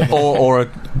 50s footballer.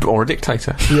 or a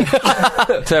dictator.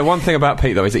 So one thing about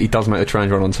Pete though is that he does make the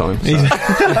trains run on time. So.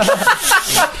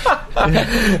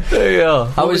 There you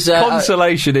are. I was,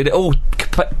 consolation in it. Oh,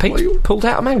 Pete pulled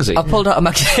out a magazine. I pulled out a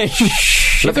magazine.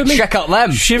 Shiver me. Check out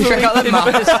them. Shiver Check me. out them,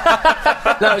 Marcus.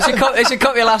 No, it's a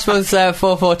copy of last month's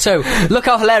 442. Look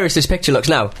how hilarious this picture looks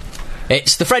now.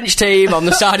 It's the French team on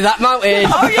the side of that mountain.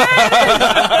 Oh,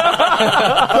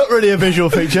 Not really a visual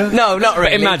feature. No, not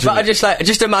really. Imagine but it. I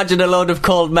just imagine a load of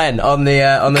cold men on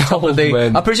the top of the.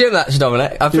 men. I presume that's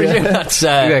Dominic. I presume that's.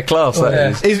 class,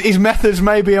 that is. His methods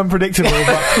may be unpredictable,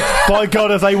 but by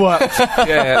God, have they worked?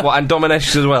 Yeah, well, and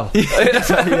Domenech as well. yeah,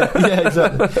 exactly.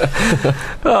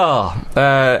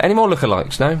 Any more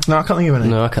lookalikes? No? No, I can't think of any.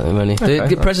 No, I can't think of any. The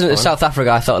Okay, president of that's South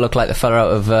Africa, I thought looked like the fella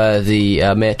out of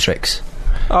the Matrix.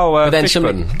 Oh, But then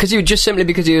Fishburne. because he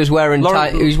was wearing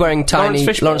tiny Lawrence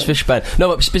Lawrence Fishburne. No,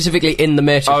 but specifically in the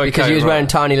Matrix Oh, because okay, he was right. wearing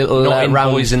tiny little Not in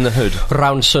round Boys in the Hood.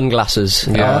 round sunglasses.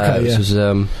 Yeah. Okay, which yeah. was,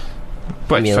 Well,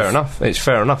 it's Yes. fair enough. It's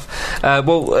fair enough.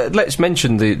 Let's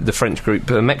mention the French group.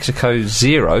 Mexico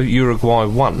 0, Uruguay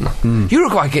 1.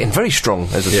 Uruguay getting very strong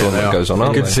as the tournament goes on,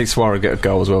 aren't Good they? to see Suarez get a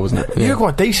goal as well, wasn't it? You're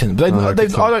quite decent, but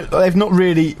they've not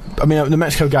really. I mean, the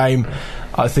Mexico game,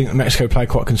 I think Mexico played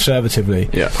quite conservatively.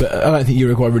 Yeah. But I don't think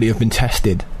Uruguay really have been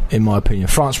tested, in my opinion.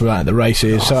 France were out at the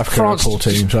races. South Africa are a poor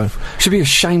team. So Should be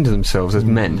ashamed of themselves as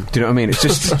men. Do you know what I mean? It's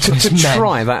just to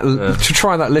try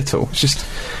that little. It's just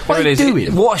It really is.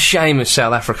 doing? What a shame if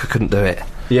South Africa couldn't do it.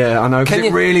 Yeah, I know. Because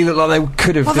it really looked like they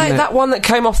could have. Well, that one that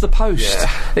came off the post,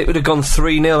 it would have gone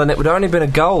 3-0 and it would have only been a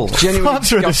goal.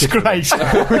 France are a disgrace.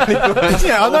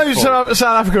 I know South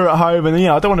Africa are at home, and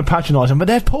I don't want to patronise them, but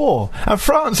they're poor. And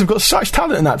France have got such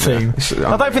talent in that team.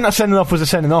 I don't think that sending off was a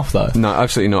sending off, though. No,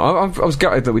 absolutely not. I was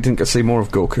gutted that we didn't get to see more of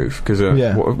Gourcuff, because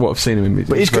what I've seen him in,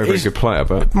 he's a very good player.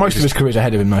 But most of his career's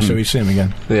ahead of him now, so we see him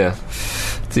again. Yeah.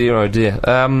 Dear, oh dear.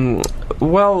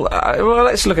 Well,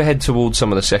 let's look ahead towards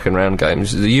some of the second round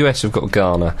games. The US have got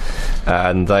Ghana,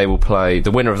 and they will play.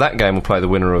 The winner of that game will play the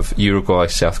winner of Uruguay,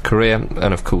 South Korea,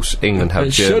 and of course England have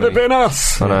Germany. Should have been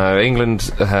us. I know. England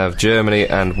have Germany,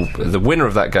 and the winner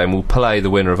of that game will play the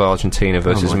winner of Argentina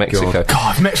versus Mexico.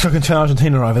 God, if Mexico can turn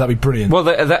Argentina over, that'd be brilliant. Well,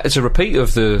 that is a repeat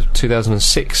of the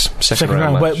 2006 second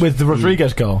round match. With the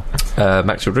Rodriguez goal.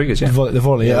 Max Rodriguez, yeah. The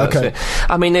volley, yeah, okay.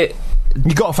 I mean,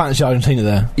 you got to fancy Argentina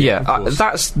there. Yeah,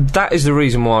 that is the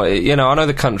reason why. I know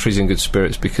the country's in good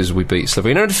spirits because we beat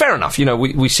Slovenia, and fair enough.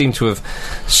 We seem to have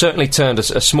certainly turned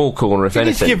a small corner, if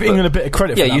anything. You need to give England a bit of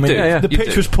credit. Yeah, for that. you do. Yeah, the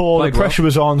pitch was poor, the pressure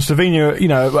was on. Slovenia,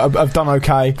 have done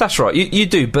okay. That's right. You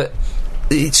do, but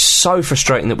it's so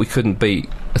frustrating that we couldn't beat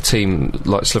a team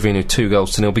like Slovenia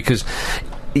 2-0 because.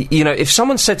 If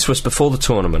someone said to us before the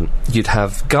tournament, you'd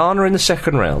have Ghana in the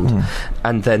second round,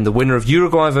 and then the winner of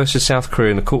Uruguay versus South Korea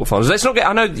in the quarterfinals. Let's not get.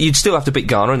 I know you'd still have to beat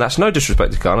Ghana, and that's no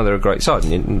disrespect to Ghana; they're a great side,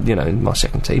 and my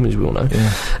second team, as we all know.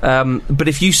 Yeah. But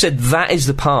if you said that is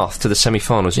the path to the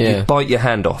semi-finals, you'd bite your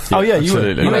hand off. Oh yeah, you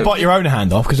would. You would bite your own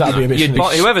hand off because that'd be a bit. You'd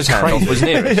bite whoever's hand off was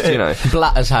nearest.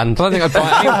 Blatter's hand. I don't think I'd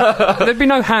bite. There'd be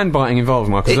no hand biting involved,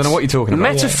 Mark. I don't know what you're talking about.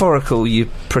 Metaphorical, you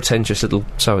pretentious little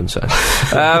so and so.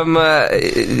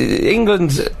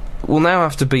 England will now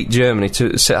have to beat Germany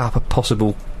to set up a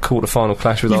possible quarter-final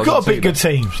clash with Argentina. You've got to beat good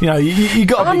teams. You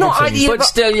got to beat good teams. But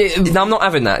still, no, I'm not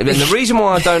having that. And the reason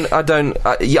why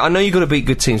I know you've got to beat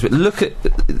good teams, but look at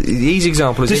the easy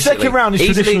example is Italy. Second round is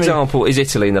easy example is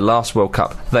Italy in the last World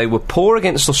Cup. They were poor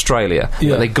against Australia,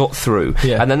 but they got through,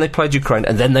 and then they played Ukraine,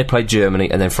 and then they played Germany,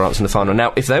 and then France in the final.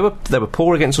 Now, if they were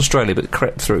poor against Australia but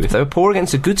crept through, if they were poor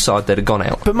against a good side, they'd have gone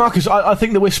out. But Marcus, I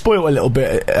think that we're spoiled a little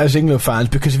bit as England fans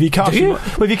because if you cast your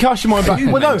mind back,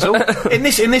 in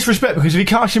this respect, because if you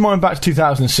cast your mind back to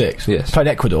 2006, played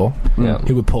Ecuador,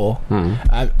 who were poor.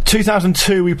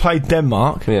 2002 we played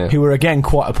Denmark, who were again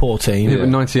quite a poor team. Yeah, but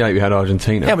 98 we had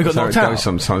Argentina. Yeah, we got knocked out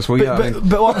sometimes.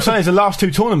 But what I'm saying is the last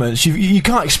two tournaments, you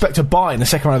can't expect to buy in the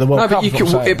second round of the World Cup.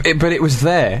 But it was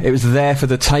there. It was there for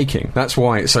the taking. That's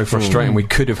why it's so frustrating. We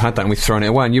could have had that and we've thrown it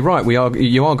away. And you're right.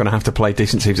 You are going to have to play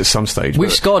decent teams at some stage.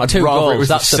 We've scored 2 goals.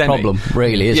 That's the problem,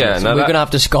 really, isn't it? So we're going to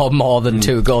have to score more than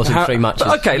 2 goals in 3 matches.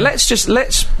 Okay,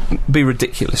 let's be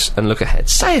ridiculous and look ahead.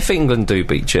 Say if England do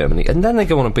beat Germany and then they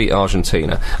go on and beat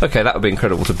Argentina. Okay, that would be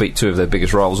incredible to beat 2 of their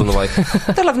biggest rivals on the way.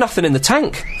 They'll have nothing in the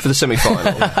tank for the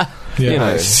semi-final.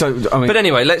 But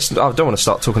anyway, I don't want to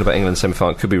start talking about England's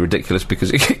semi-final. It could be ridiculous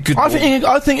because it could. I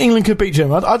think England could beat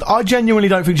Germany. I genuinely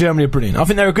don't think Germany are brilliant. I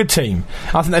think they're a good team.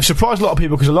 I think they've surprised a lot of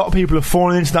people because a lot of people have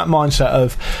fallen into that mindset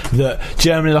of that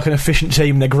Germany are like an efficient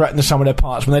team and they're great in the sum of their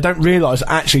parts when they don't realise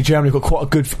that actually Germany have got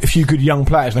quite a few good young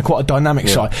players and they're quite a dynamic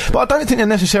side. But I don't think they're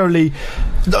necessarily.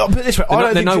 Put it this way,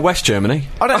 they're no West Germany.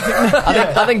 I don't think.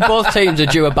 I think both teams are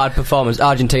due a bad performance.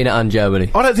 Argentina and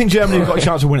Germany. I don't think Germany have got a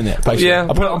chance of winning it. Basically. Yeah,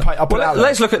 I'll put it out there.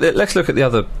 Let's look at the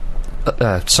other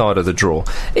side of the draw.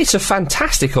 It's a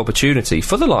fantastic opportunity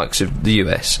for the likes of the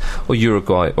US or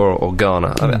Uruguay or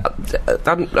Ghana.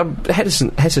 I'm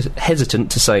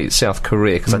hesitant to say South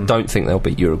Korea because I don't think they'll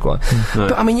beat Uruguay. No.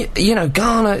 But I mean,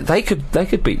 Ghana, they could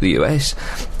beat the US.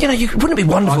 Wouldn't it be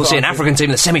wonderful to see an African team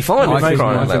in the semi-final?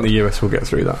 I think the US will get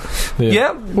through that.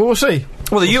 Yeah. Well, we'll see.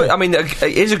 Well, it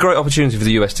is a great opportunity for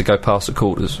the US to go past the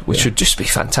quarters, which should just be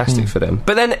fantastic for them.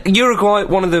 But then Uruguay,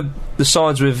 one of the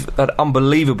sides with an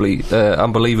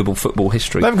unbelievable football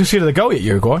history. They haven't considered the goal yet,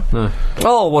 Uruguay. No.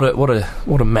 Oh,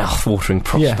 what a mouth-watering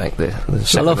prospect there.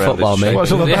 I love football, mate. What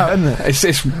it's all about,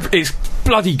 isn't it? It's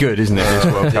bloody good, isn't it? This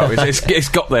World Cup. It's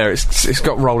got there. It's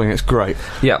got rolling. It's great.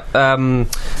 Yeah.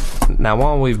 Now,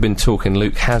 while we've been talking,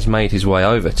 Luke has made his way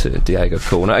over to Diego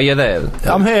Corner. Are you there?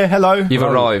 I'm here, hello. You've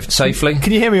arrived safely?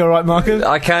 Can you hear me all right, Marcus?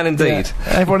 I can indeed. Yeah.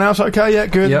 Everyone else okay? Yeah,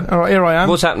 good. Yep. All right, here I am.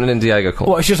 What's happening in Diego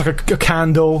Corner? Well, it's just like a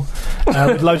candle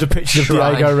with loads of pictures of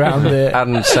Diego around it.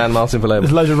 And San Martin Palermo.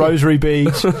 There's loads of rosary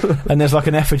beads, and there's like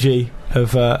an effigy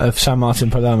of San Martin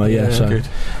Palermo. So good.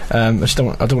 I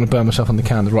don't want to burn myself on the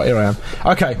candle. Right, here I am.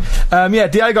 Okay.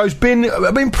 Diego's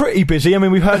been pretty busy. I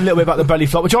mean, we've heard a little bit about the belly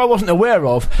flop, which I wasn't aware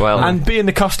of. Well, and being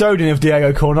the custodian of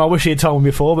Diego Corner, I wish he had told me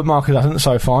before, but Marcus hasn't,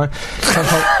 so fine.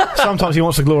 Sometimes he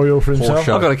wants the glory all for himself.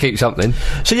 I've got to keep something.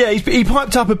 So yeah, he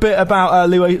piped up a bit about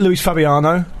Luis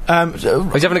Fabiano.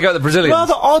 He's having a go at the Brazilians.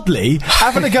 Rather oddly,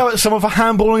 having a go at someone for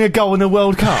handballing a goal in the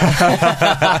World Cup.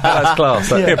 That's class.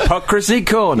 Hypocrisy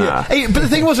corner. But the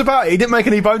thing was about it, he didn't make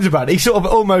any bones about it. He sort of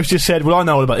almost just said, well, I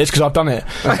know all about this because I've done it.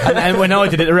 and when I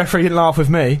did it, the referee didn't laugh with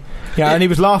me. Yeah, and he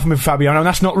was laughing with Fabiano, and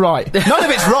that's not right. None of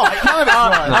it's right.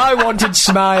 I wanted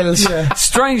smiles. Yeah.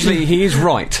 Strangely, he is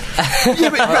right.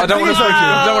 I don't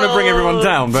want to bring everyone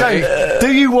down, but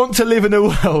do you want to live in a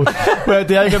world where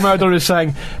Diego Maradona is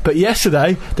saying, but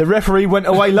yesterday the referee went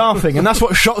away laughing, and that's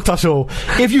what shocked us all.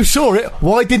 If you saw it,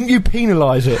 why didn't you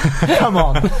penalise it? Come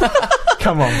on.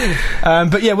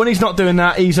 But yeah, when he's not doing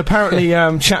that, he's apparently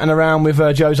chatting around with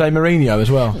Jose Mourinho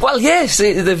as well. Well, yes,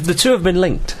 the two have been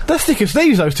linked. They're thick as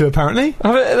thieves, those two, apparently.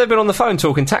 They've been on the phone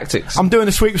talking tactics. I'm doing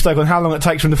a sweepstake on how long it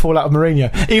takes for him to fall out of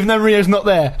Mourinho, even though Mourinho's not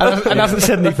there and hasn't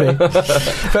said anything.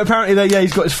 But apparently,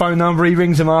 he's got his phone number, he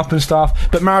rings him up and stuff.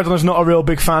 But Maradona's not a real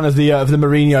big fan of the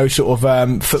Mourinho sort of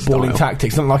footballing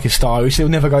tactics. Doesn't like his style. He'll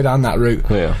never go down that route.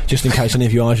 Yeah. Just in case any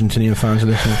of you Argentinian fans are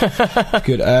listening.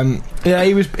 Good. Yeah,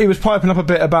 he was piping up a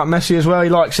bit about Messi as well. He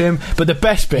likes him, but the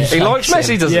best bit. He likes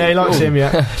Messi, doesn't he? Yeah, he likes him.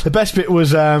 Yeah. The best bit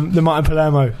was the Martin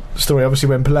Palermo story. Obviously,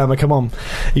 when Palermo come on,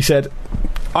 he said,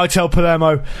 I tell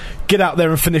Palermo, get out there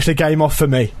and finish the game off for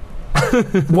me.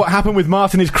 What happened with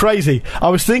Martin is crazy. I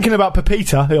was thinking about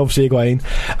Pepita, obviously Higuain,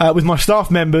 with my staff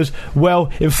members.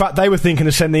 Well, in fact, they were thinking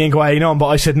of sending Higuain on, but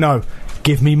I said no.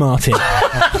 Give me Martin.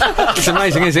 It's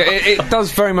amazing, isn't it? It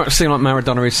does very much seem like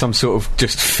Maradona is some sort of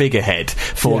just figurehead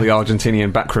for the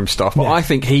Argentinian backroom staff, but I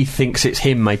think he thinks it's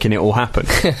him making it all happen.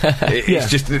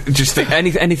 It's just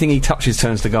anything he touches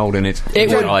turns to gold in it. It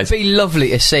would be lovely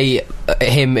to see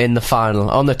him in the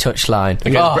final on the touchline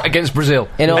against Brazil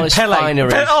in all his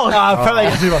finery.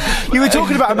 Pele. You were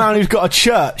talking about a man who's got a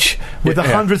church with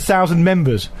 100,000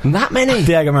 members. That many?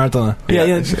 Diego Maradona.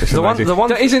 It's the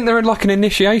one. Isn't there like an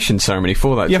initiation ceremony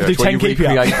for that? You have to do 10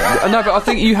 No, but I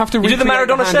think you have to. You do the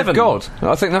Maradona 7. God,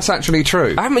 I think that's actually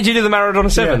true. How did you do the Maradona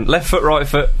 7? Left foot, right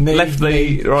foot, left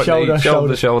knee, right shoulder,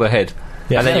 knee, shoulder, head,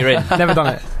 and then you're in. Never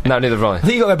done it. No, neither have I. I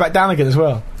think you got to go back down again as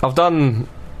well. I've done.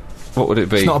 What would it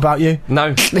be? It's not about you.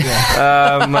 No. I've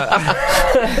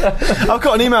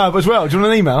got an email up as well. Do you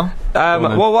want an email?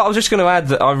 Well, I was just going to add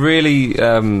that I really.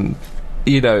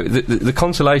 The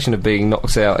consolation of being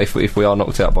knocked out, if we are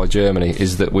knocked out by Germany,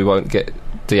 is that we won't get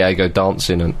Diego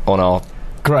dancing on our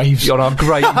graves. In the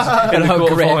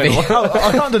quarterfinal.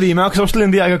 I can't do the email because I'm still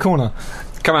in Diego corner.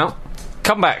 Come out.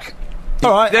 Come back.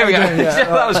 All right, there we go.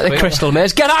 That was like the Crystal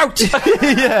Maze. Get out!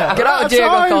 Yeah, get out of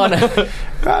Diego corner.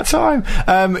 That time.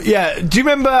 Do you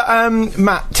remember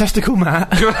Matt, Testicle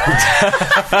Matt?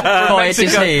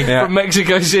 From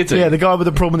Mexico City. Yeah, the guy with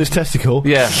the problem with his testicle.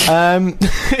 Yeah.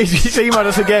 He's emailed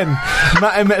us again.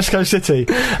 Matt in Mexico City.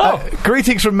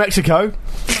 Greetings from Mexico.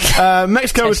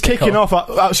 Mexico was kicking off.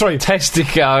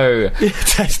 Testico.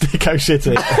 Testico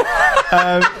City.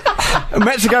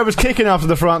 Mexico was kicking after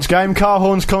the France game. Car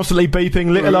horns constantly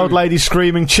beeping, little old ladies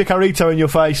screaming, Chicarito in your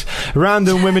face,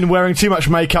 random women wearing too much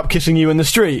makeup kissing you in the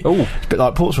street. Ooh. It's a bit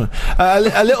like Portsmouth.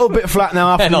 A little bit flat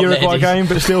now after the Uruguay game,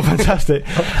 but still fantastic.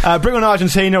 Bring on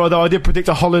Argentina, although I did predict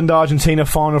a Holland-Argentina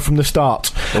final from the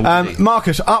start.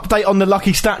 Marcus, update on the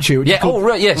lucky statue. Yeah,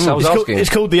 yes, I was asking. It's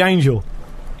called the Angel.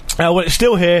 Well, it's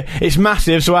still here. It's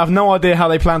massive, so I have no idea how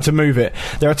they plan to move it.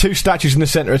 There are two statues in the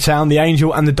centre of town, the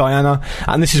Angel and the Diana,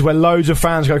 and this is where loads of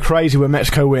fans go crazy when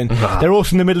Mexico win. They're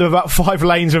also in the middle of about 5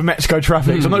 lanes of Mexico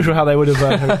traffic, so I'm not sure how they would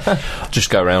have...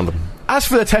 just go around them. As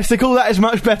for the testicle, that is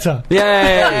much better.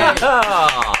 Yay!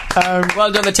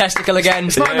 Well done, the testicle again.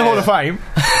 It's not in the Hall of Fame.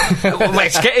 Well,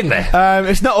 let's get in there.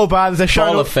 It's not all bad. They're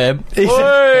showing Hall of Fame. He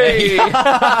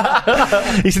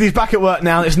said he's back at work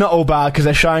now. It's not all bad because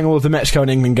they're showing all of the Mexico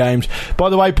and England games. By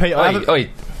the way, Pete,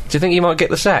 do you think you might get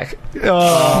the sack?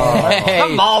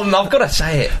 Come on, I've got to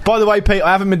say it. By the way, Pete,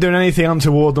 I haven't been doing anything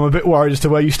untoward. I'm a bit worried as to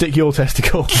where you stick your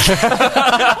testicle.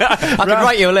 I can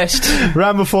write you a list.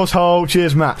 Ramble Force Hole.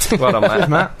 Cheers, Matt. Well done, Matt. Cheers,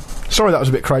 Matt. Sorry, that was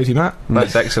a bit crazy, Matt.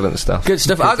 That's excellent stuff. Good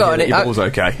stuff. I got your ball's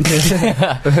okay.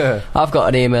 I've got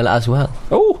an email as well.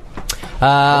 Oh. What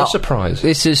a surprise.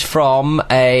 This is from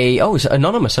it's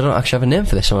anonymous. I don't actually have a name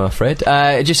for this one, I'm afraid.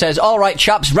 It just says, alright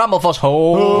chaps, Ramblefuss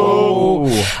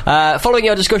following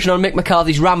your discussion on Mick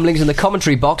McCarthy's ramblings in the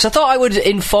commentary box, I thought I would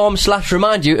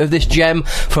inform/remind you of this gem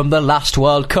from the last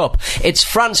World Cup. It's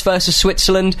France versus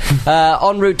Switzerland,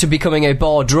 en route to becoming a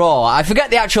bore draw. I forget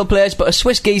the actual players, but a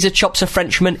Swiss geezer chops a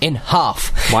Frenchman in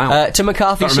half. Wow. To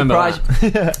McCarthy's surprise,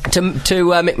 to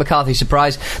Mick McCarthy's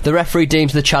surprise, the referee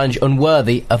deems the challenge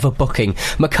unworthy of a booking.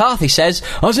 McCarthy says,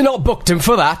 has he not booked him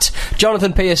for that?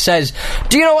 Jonathan Pierce says,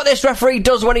 do you know what this referee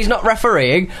does when he's not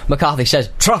refereeing? McCarthy says,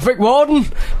 traffic warden.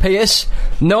 Pierce,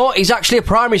 no, he's actually a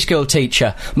primary school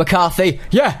teacher. McCarthy,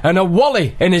 yeah, and a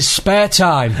Wally in his spare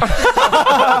time.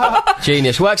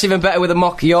 Genius. Works even better with a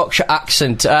mock Yorkshire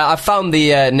accent. I found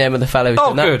the name of the fellow who's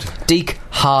done that. Good. Deke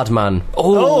Hardman.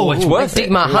 Oh, it's worth Deke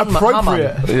it.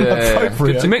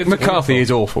 Appropriate. So Mick McCarthy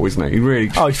is awful, isn't he? He really.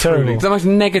 Oh, he's terrible. He's the most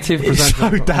negative He's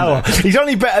presenter. so dour. He's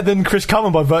only better than Chris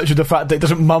Coleman by virtue of the fact that he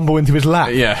doesn't mumble into his lap.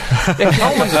 Yeah.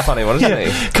 Coleman's a funny one,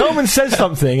 isn't he? Coleman says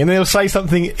something and then he'll say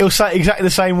something, he'll say it exactly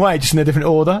the same way, just in a different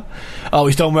order. Oh,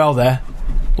 he's done well there.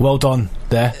 Well done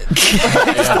there. He just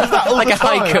does that all Like the a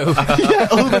time. haiku. Yeah,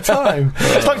 all the time.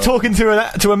 It's like talking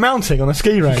to a mounting on a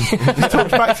ski range. Just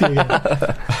talks back to you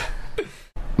again.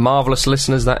 Marvellous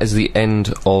listeners, that is the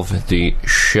end of the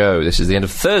show. This is the end of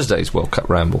Thursday's World Cup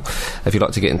Ramble. If you'd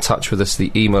like to get in touch with us,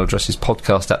 the email address is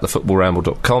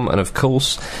podcast@thefootballramble.com, and of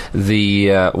course the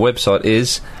website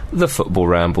is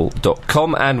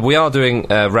thefootballramble.com, and we are doing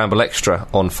Ramble Extra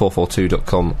on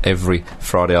 442.com every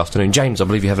Friday afternoon. James, I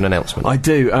believe you have an announcement. I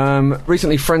do.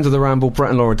 Recently, friends of the Ramble, Brett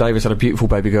and Laura Davis, had a beautiful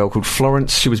baby girl called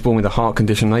Florence. She was born with a heart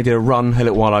condition. They did a run a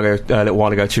little while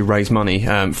ago to raise money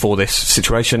for this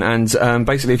situation, and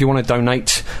basically, if you want to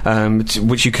donate,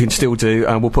 which you can still do,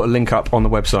 we'll put a link up on the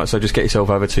website, so just get yourself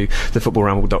over to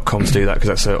thefootballramble.com to do that, because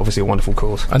that's obviously a wonderful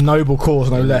cause. A noble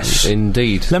cause, no less.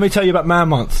 Indeed. Let me tell you about Man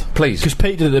Month. Please. Because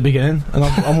Pete did it at the beginning, and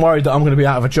I'm worried that I'm going to be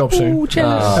out of a job soon. Ooh,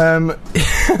 jealous.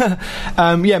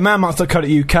 Yeah,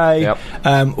 manmonth.co.uk. Yep.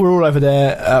 We're all over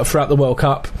there throughout the World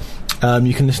Cup.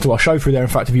 You can listen to our show through there, in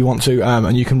fact, if you want to,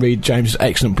 and you can read James's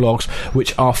excellent blogs,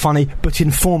 which are funny but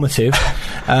informative,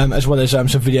 as well as some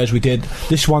videos we did.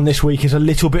 This one this week is a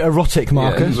little bit erotic,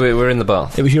 Marcus. Yeah, we're in the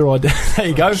bath. It was your idea. There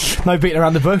you go. No beating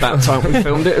around the bush. That time we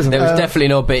filmed it, isn't There it? was definitely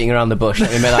no beating around the bush.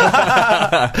 Let me make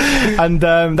that. And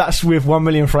that's with 1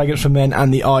 Million Fragrance for Men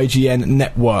and the IGN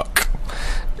Network.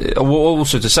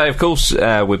 Also to say, of course,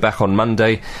 we're back on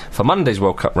Monday for Monday's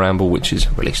World Cup Ramble, which is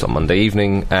released on Monday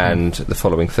evening, and the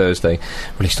following Thursday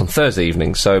released on Thursday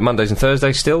evening. So Mondays and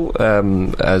Thursdays still,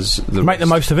 as the Make the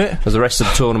most of it. as the rest of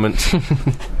the tournament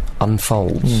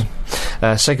unfolds.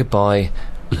 Say goodbye,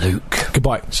 Luke.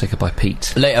 Goodbye. Say goodbye,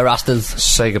 Pete. Later, Rastas.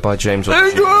 Say goodbye, James.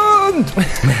 England!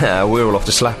 We're all off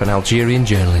to slap an Algerian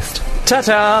journalist.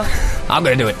 Ta-ta! I'm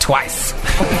going to do it twice.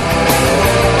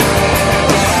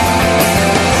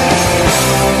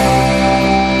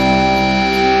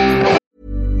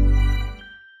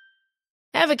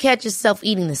 Ever catch yourself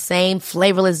eating the same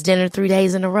flavorless dinner 3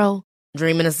 days in a row?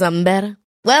 Dreaming of something better?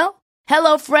 Well,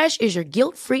 HelloFresh is your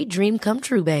guilt-free dream come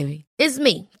true, baby. It's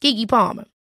me, Keke Palmer.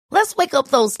 Let's wake up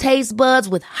those taste buds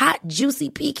with hot, juicy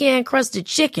pecan-crusted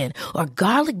chicken or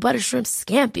garlic butter shrimp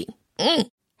scampi.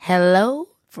 Hello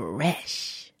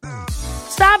Fresh.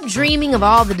 Stop dreaming of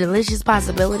all the delicious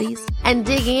possibilities and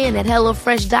dig in at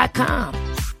HelloFresh.com.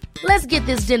 Let's get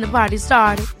this dinner party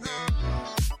started.